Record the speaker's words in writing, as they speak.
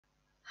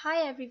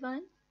Hi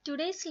everyone.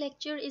 Today's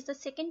lecture is the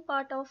second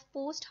part of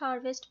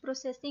post-harvest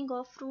processing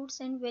of fruits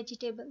and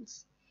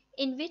vegetables,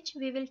 in which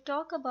we will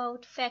talk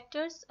about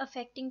factors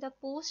affecting the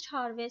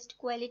post-harvest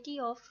quality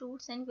of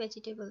fruits and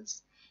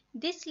vegetables.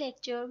 This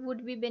lecture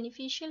would be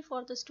beneficial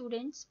for the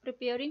students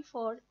preparing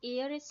for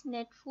ARS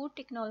NET food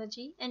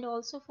technology and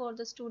also for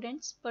the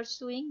students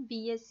pursuing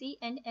BSc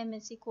and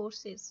MSc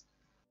courses.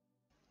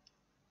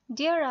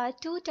 There are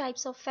two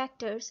types of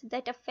factors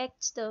that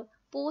affects the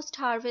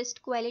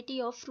post-harvest quality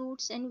of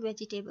fruits and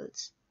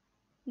vegetables.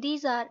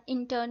 These are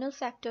internal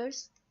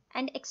factors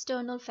and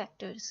external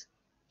factors.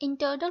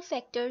 Internal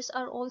factors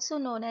are also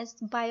known as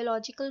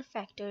biological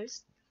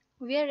factors,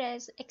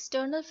 whereas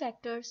external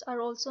factors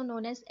are also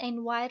known as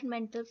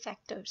environmental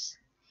factors.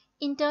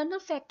 Internal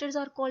factors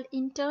are called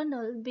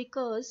internal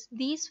because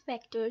these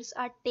factors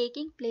are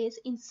taking place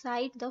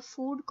inside the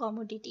food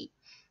commodity,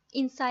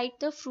 inside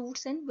the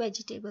fruits and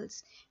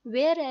vegetables,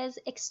 whereas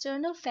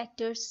external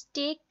factors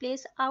take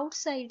place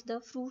outside the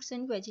fruits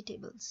and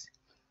vegetables.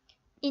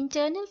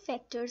 Internal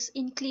factors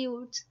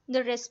include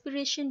the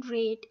respiration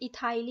rate,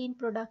 ethylene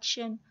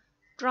production,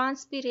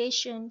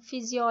 transpiration,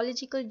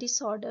 physiological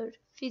disorder,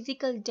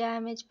 physical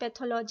damage,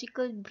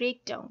 pathological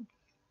breakdown,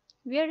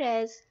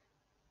 whereas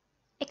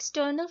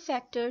external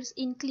factors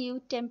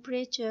include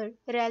temperature,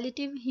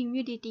 relative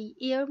humidity,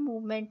 air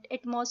movement,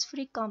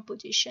 atmospheric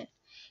composition.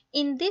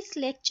 In this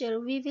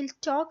lecture, we will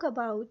talk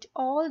about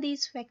all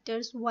these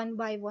factors one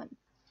by one.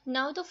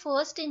 Now the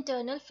first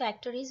internal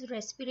factor is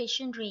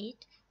respiration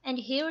rate, and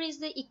here is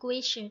the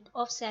equation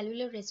of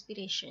cellular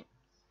respiration.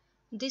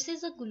 This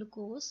is a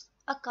glucose,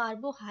 a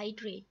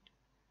carbohydrate,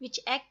 which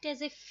act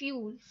as a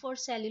fuel for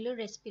cellular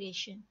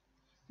respiration.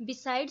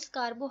 Besides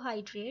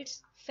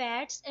carbohydrates,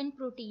 fats and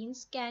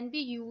proteins can be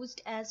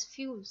used as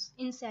fuels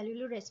in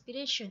cellular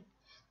respiration,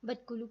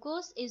 but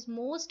glucose is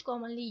most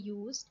commonly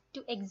used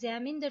to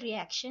examine the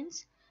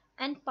reactions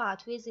and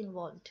pathways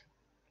involved.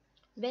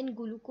 When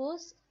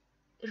glucose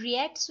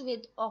reacts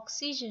with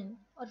oxygen,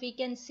 or we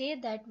can say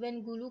that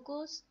when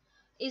glucose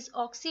is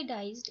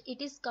oxidized,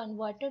 it is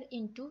converted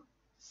into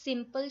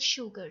simple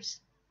sugars.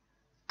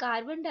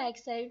 Carbon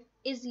dioxide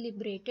is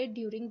liberated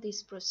during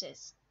this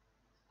process.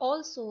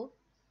 Also,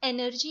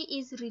 energy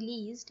is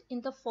released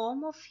in the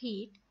form of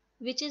heat,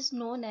 which is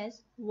known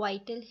as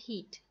vital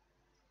heat.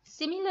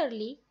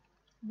 Similarly,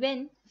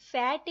 when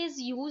fat is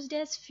used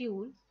as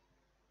fuel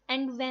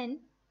and when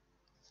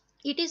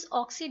it is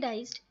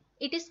oxidized,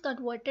 it is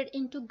converted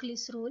into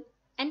glycerol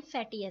and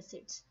fatty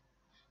acids.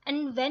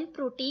 And when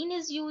protein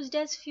is used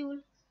as fuel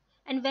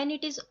and when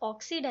it is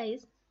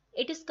oxidized,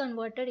 it is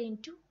converted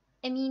into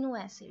amino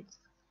acids.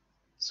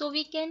 So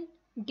we can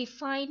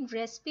define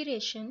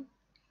respiration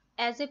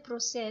as a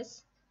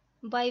process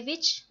by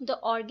which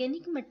the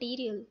organic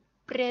material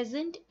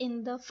present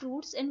in the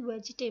fruits and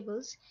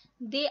vegetables,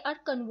 they are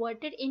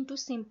converted into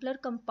simpler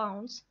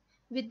compounds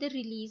with the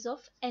release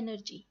of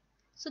energy.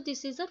 So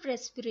this is a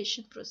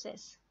respiration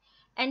process,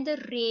 and the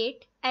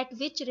rate at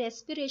which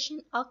respiration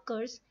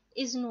occurs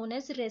is known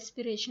as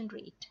respiration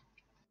rate.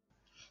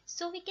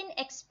 So we can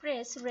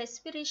express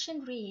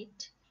respiration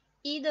rate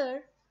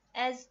either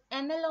as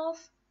ml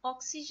of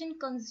oxygen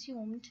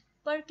consumed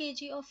per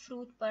kg of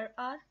fruit per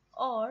hour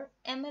or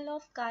ml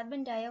of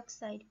carbon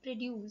dioxide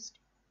produced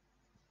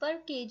per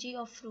kg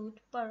of fruit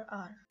per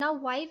hour. Now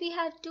why we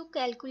have to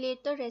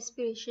calculate the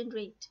respiration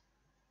rate?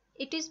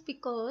 It is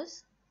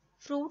because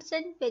fruits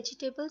and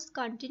vegetables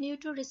continue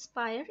to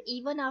respire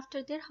even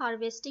after their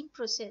harvesting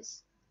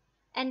process,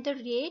 and the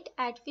rate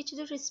at which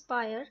they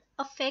respire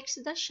affects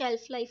the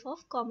shelf life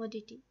of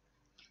commodity.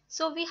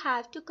 So we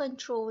have to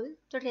control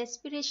the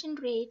respiration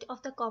rate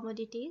of the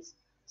commodities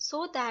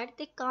so that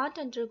they can't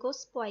undergo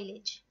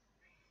spoilage.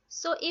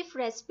 So if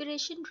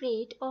respiration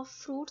rate of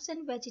fruits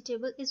and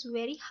vegetables is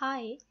very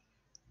high,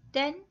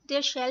 then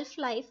their shelf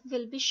life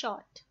will be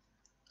short.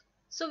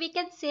 So we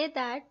can say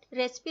that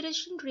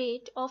respiration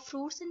rate of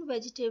fruits and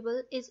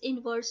vegetables is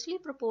inversely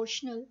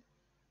proportional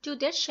to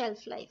their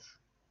shelf life.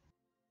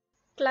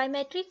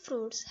 Climatic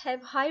fruits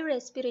have high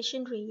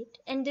respiration rate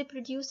and they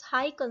produce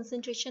high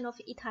concentration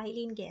of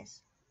ethylene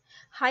gas.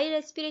 High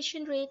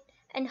respiration rate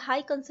and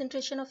high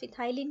concentration of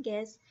ethylene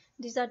gas,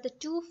 these are the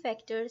two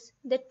factors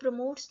that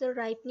promotes the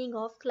ripening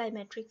of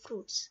climatic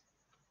fruits.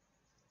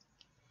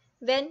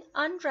 When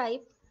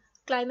unripe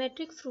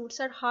climatic fruits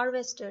are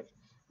harvested,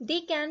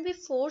 they can be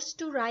forced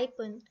to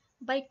ripen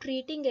by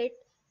treating it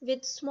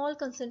with small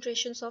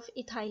concentrations of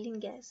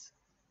ethylene gas.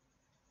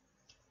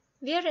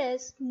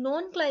 Whereas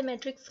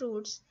non-climatic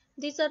fruits,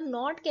 these are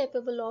not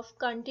capable of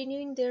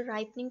continuing their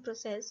ripening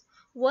process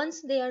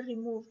once they are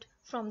removed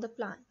from the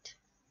plant.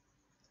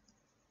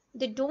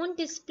 They don't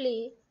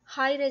display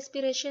high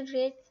respiration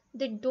rate,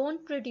 they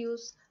don't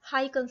produce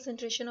high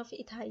concentration of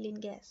ethylene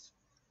gas.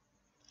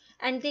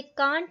 And they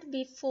can't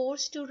be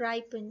forced to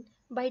ripen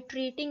by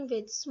treating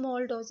with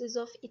small doses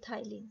of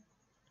ethylene.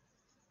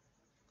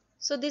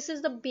 So this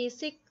is the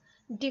basic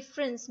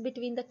difference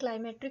between the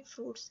climatic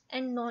fruits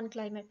and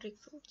non-climatic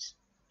fruits.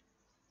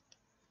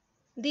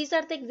 These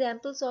are the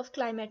examples of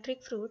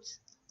climatic fruits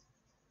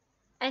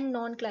and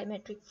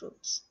non-climatic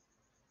fruits.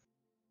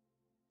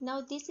 Now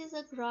this is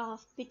a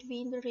graph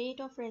between the rate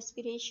of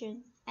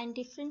respiration and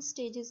different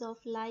stages of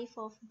life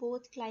of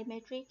both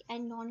climatic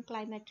and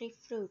non-climatic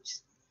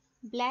fruits.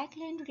 Black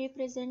line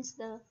represents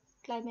the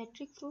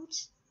climatic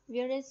fruits,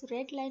 whereas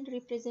red line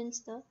represents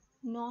the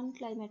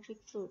non-climatic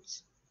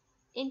fruits.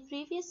 In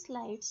previous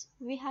slides,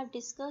 we have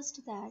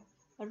discussed that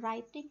a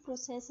ripening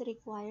process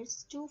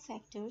requires two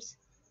factors.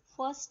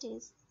 First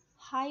is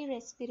high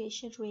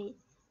respiration rate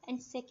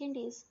and second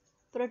is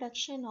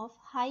production of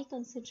high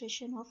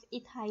concentration of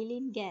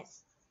ethylene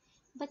gas.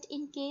 But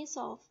in case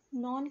of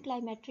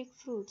non-climatic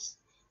fruits,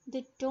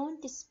 they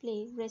don't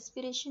display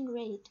respiration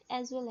rate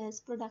as well as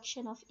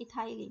production of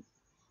ethylene.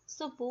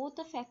 So both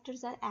the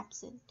factors are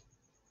absent.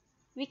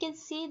 We can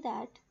see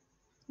that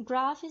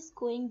graph is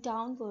going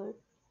downward.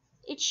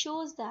 It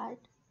shows that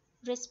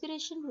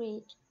respiration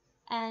rate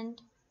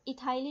and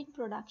ethylene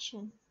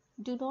production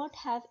do not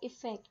have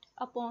effect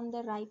upon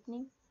the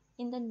ripening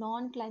in the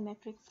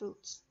non-climatic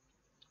fruits,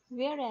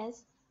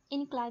 whereas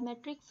in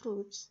climatic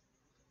fruits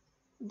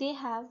they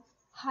have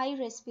high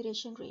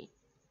respiration rate.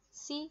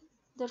 See,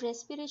 the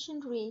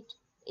respiration rate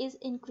is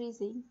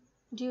increasing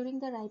during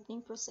the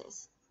ripening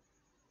process,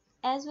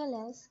 as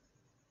well as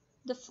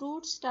the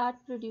fruits start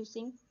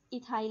producing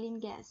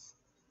ethylene gas.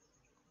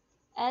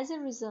 As a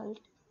result,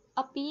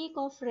 a peak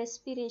of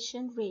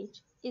respiration rate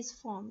is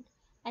formed,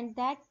 and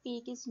that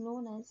peak is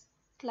known as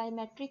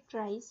climatic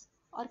rise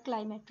or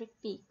climatic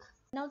peak.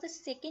 Now the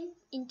second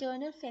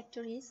internal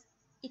factor is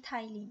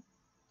ethylene.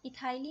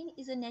 Ethylene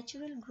is a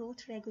natural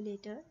growth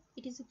regulator.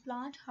 It is a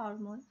plant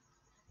hormone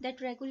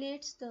that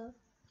regulates the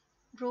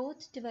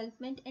growth,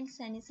 development and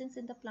senescence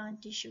in the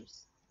plant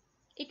tissues.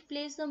 It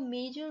plays a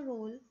major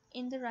role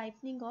in the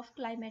ripening of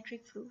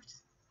climatic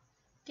fruits.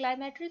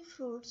 Climatic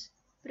fruits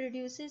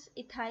produces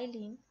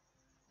ethylene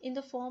in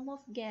the form of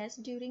gas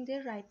during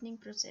their ripening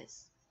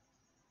process.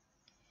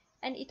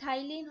 And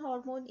ethylene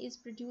hormone is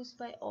produced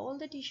by all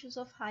the tissues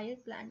of higher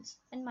plants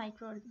and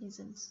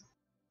microorganisms.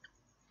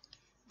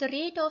 The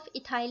rate of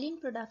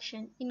ethylene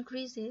production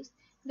increases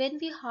when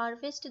we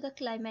harvest the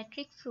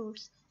climatic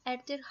fruits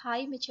at their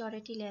high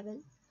maturity level,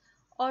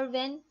 or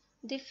when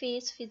they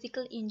face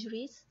physical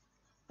injuries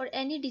or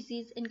any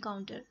disease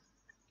encounter,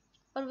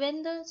 or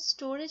when the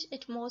storage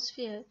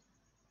atmosphere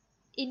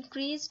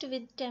increased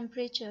with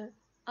temperature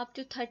up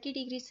to 30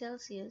 degrees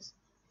Celsius,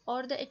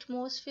 or the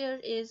atmosphere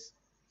is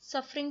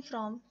suffering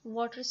from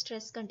water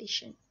stress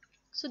condition.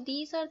 So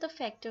these are the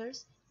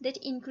factors that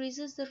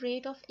increases the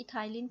rate of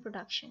ethylene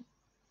production.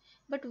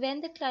 But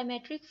when the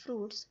climatic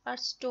fruits are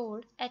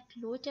stored at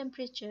low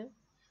temperature,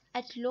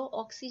 at low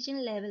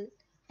oxygen level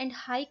and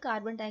high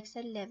carbon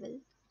dioxide level,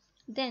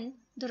 then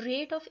the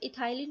rate of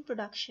ethylene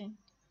production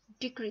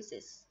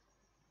decreases.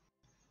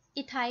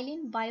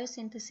 Ethylene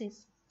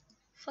biosynthesis.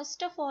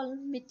 First of all,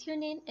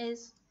 methionine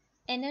is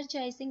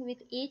energizing with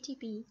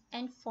ATP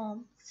and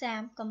form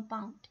SAM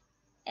compound,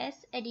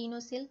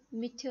 S-adenosyl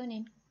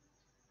methionine.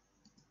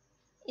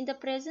 In the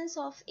presence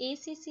of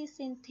ACC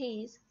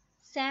synthase,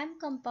 SAM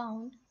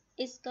compound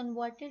is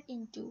converted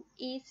into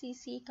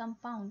ACC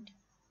compound,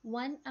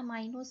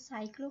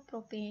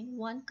 1-aminocyclopropane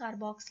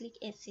 1-carboxylic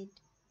acid.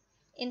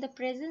 In the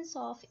presence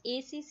of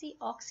ACC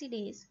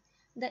oxidase,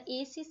 the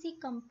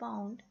ACC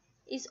compound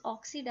is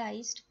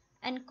oxidized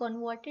and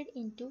converted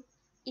into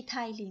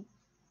ethylene.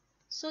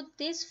 So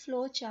this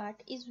flow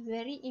chart is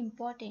very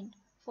important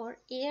for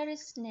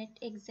ARS-NET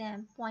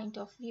exam point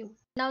of view.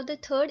 Now the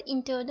third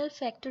internal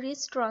factor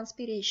is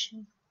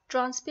transpiration.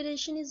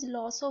 Transpiration is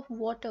loss of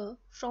water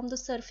from the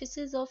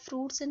surfaces of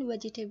fruits and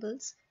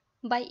vegetables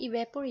by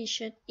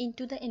evaporation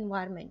into the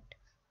environment.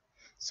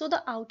 So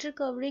the outer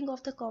covering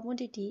of the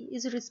commodity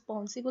is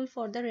responsible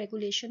for the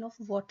regulation of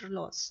water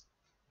loss.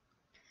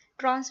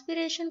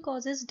 Transpiration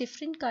causes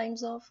different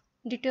kinds of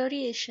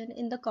deterioration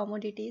in the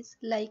commodities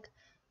like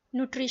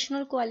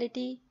nutritional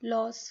quality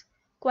loss,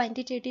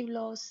 quantitative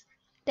loss,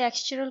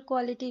 textural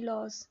quality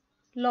loss,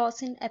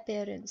 loss in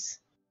appearance.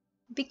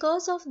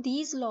 Because of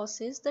these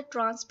losses, the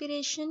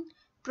transpiration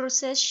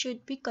process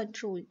should be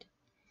controlled.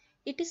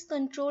 It is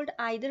controlled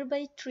either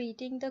by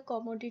treating the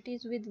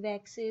commodities with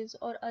waxes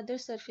or other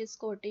surface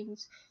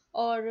coatings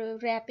or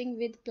wrapping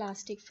with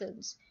plastic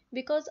films,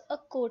 because a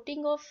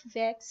coating of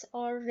wax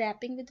or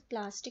wrapping with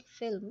plastic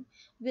film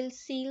will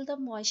seal the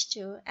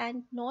moisture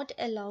and not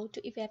allow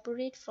to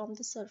evaporate from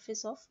the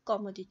surface of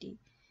commodity.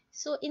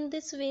 So in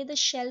this way the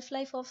shelf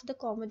life of the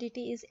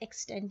commodity is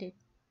extended.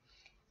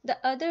 The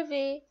other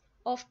way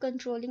of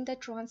controlling the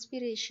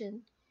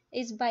transpiration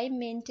is by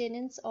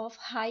maintenance of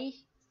high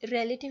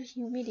relative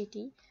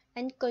humidity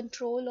and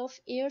control of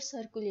air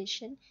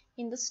circulation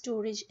in the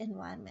storage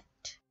environment.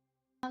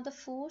 Now the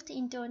fourth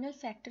internal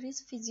factor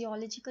is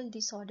physiological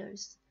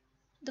disorders.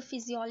 The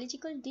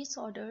physiological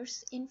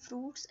disorders in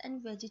fruits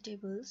and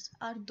vegetables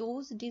are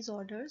those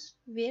disorders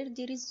where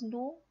there is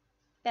no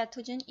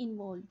pathogen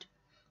involved,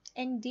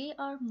 and they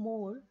are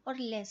more or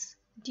less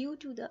due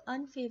to the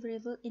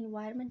unfavorable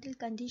environmental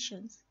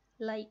conditions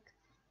like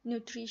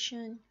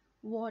nutrition,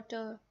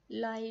 water,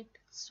 light,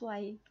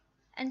 soil,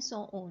 and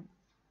so on.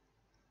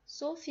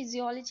 So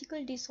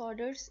physiological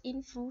disorders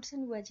in fruits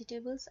and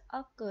vegetables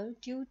occur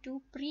due to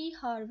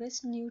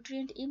pre-harvest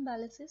nutrient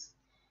imbalances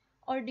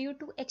or due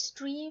to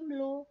extreme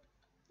low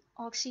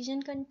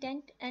oxygen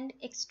content and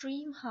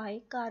extreme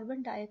high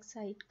carbon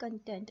dioxide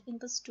content in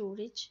the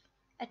storage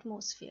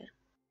atmosphere.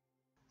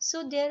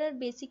 So there are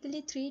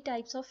basically three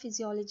types of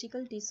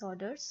physiological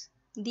disorders.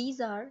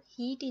 These are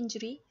heat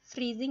injury,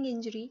 freezing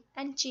injury,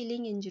 and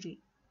chilling injury.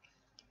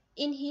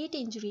 In heat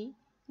injury,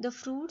 the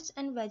fruits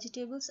and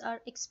vegetables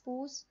are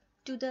exposed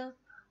to the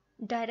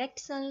direct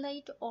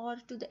sunlight or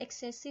to the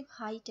excessive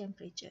high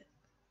temperature.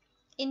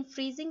 In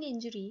freezing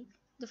injury,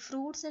 the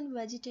fruits and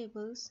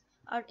vegetables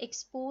are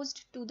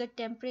exposed to the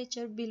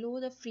temperature below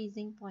the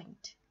freezing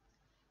point.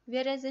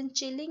 Whereas in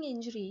chilling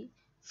injury,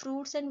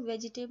 fruits and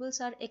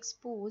vegetables are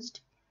exposed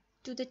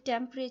to the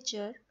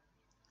temperature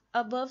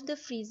above the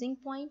freezing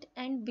point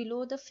and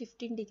below the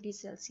 15 degrees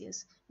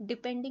Celsius,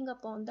 depending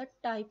upon the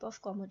type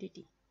of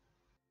commodity.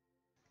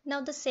 Now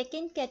the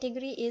second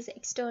category is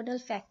external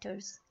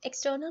factors.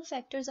 External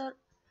factors are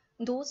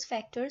those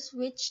factors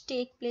which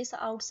take place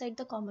outside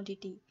the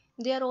commodity.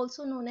 They are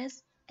also known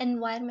as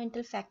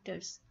environmental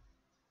factors.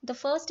 The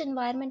first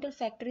environmental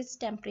factor is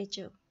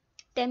temperature.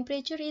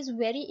 Temperature is a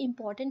very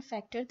important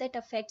factor that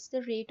affects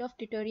the rate of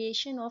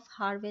deterioration of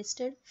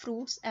harvested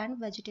fruits and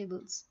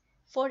vegetables.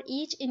 For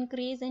each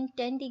increase in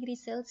 10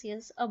 degrees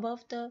Celsius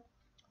above the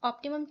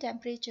optimum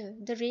temperature,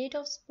 the rate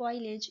of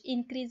spoilage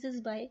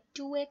increases by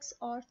 2x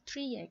or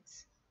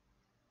 3x.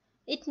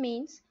 It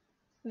means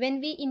when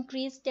we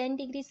increase 10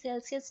 degrees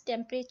Celsius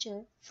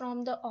temperature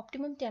from the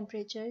optimum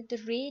temperature, the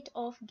rate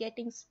of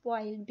getting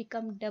spoiled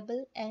becomes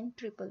double and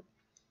triple.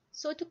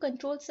 So to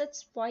control such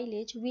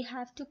spoilage, we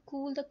have to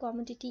cool the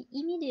commodity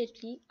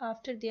immediately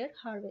after their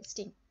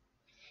harvesting.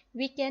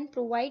 We can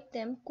provide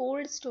them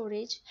cold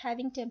storage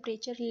having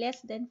temperature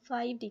less than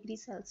 5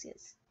 degrees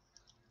Celsius.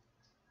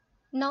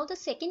 Now the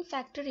second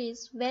factor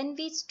is when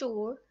we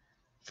store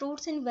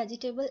fruits and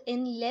vegetables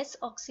in less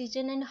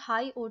oxygen and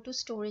high O2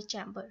 storage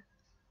chamber.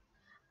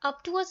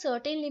 Up to a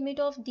certain limit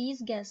of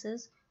these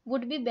gases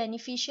would be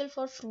beneficial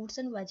for fruits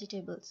and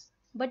vegetables,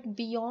 but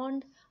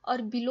beyond or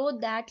below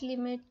that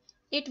limit,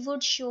 it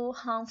would show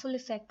harmful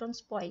effect on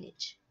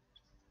spoilage.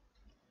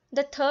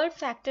 The third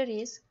factor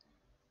is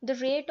the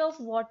rate of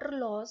water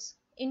loss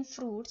in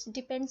fruits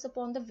depends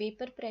upon the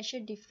vapor pressure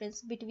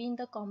difference between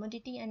the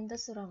commodity and the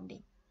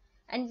surrounding,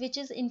 and which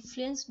is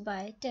influenced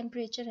by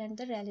temperature and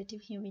the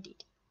relative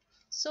humidity.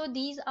 So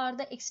these are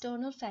the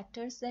external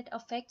factors that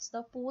affects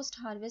the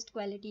post-harvest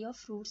quality of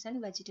fruits and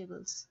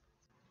vegetables.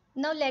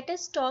 Now let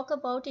us talk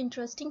about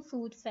interesting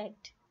food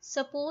fact.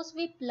 Suppose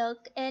we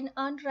pluck an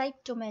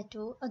unripe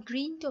tomato, a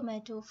green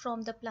tomato,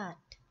 from the plant.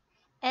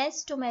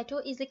 As tomato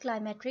is a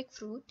climateric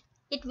fruit,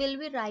 it will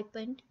be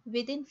ripened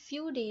within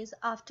few days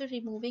after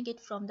removing it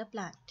from the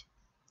plant.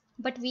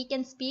 But we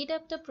can speed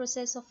up the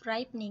process of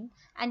ripening,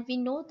 and we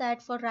know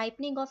that for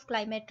ripening of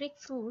climateric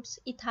fruits,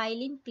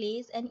 ethylene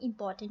plays an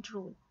important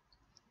role.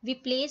 We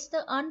place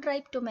the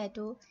unripe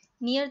tomato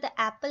near the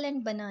apple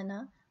and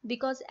banana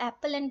because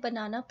apple and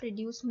banana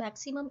produce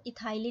maximum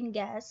ethylene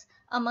gas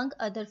among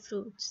other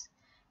fruits.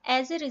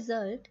 As a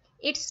result,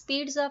 it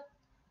speeds up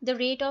the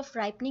rate of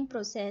ripening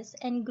process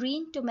and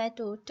green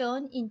tomato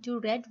turn into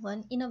red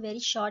one in a very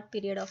short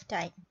period of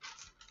time.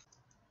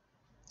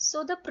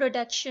 So the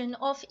production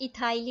of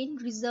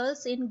ethylene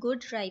results in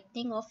good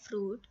ripening of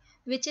fruit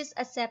which is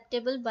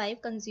acceptable by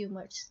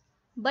consumers.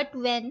 But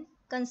when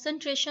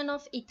concentration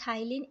of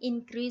ethylene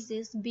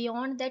increases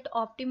beyond that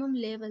optimum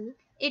level,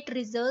 it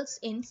results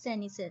in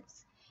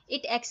senescence.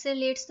 It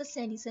accelerates the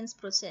senescence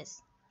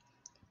process,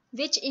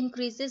 which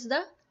increases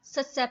the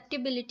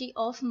susceptibility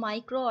of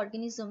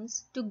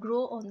microorganisms to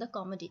grow on the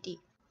commodity.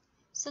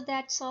 So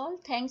that's all.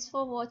 Thanks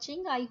for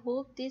watching. I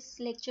hope this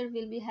lecture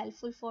will be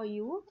helpful for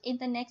you. In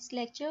the next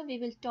lecture, we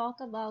will talk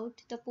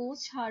about the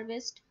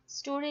post-harvest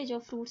storage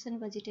of fruits and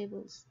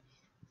vegetables.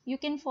 You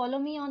can follow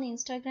me on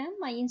Instagram.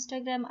 My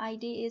Instagram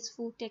ID is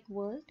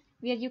foodtechworld,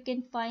 where you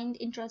can find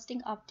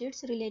interesting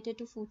updates related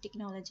to food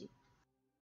technology.